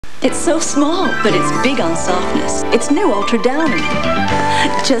It's so small, but it's big on softness. It's new Ultra Downy.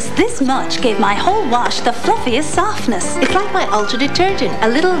 Just this much gave my whole wash the fluffiest softness. It's like my Ultra detergent. A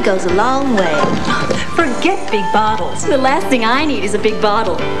little goes a long way. Forget big bottles. The last thing I need is a big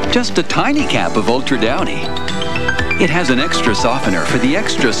bottle. Just a tiny cap of Ultra Downy. It has an extra softener for the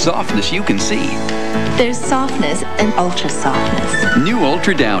extra softness you can see. There's softness and ultra softness. New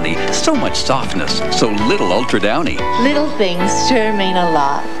Ultra Downy. So much softness, so little Ultra Downy. Little things sure mean a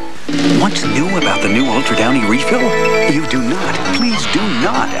lot. What's new about the new Ultra Downy refill? You do not, please do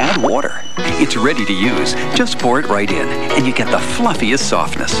not add water. It's ready to use. Just pour it right in, and you get the fluffiest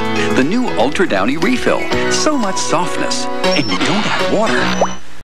softness. The new Ultra Downy refill. So much softness, and you don't add water.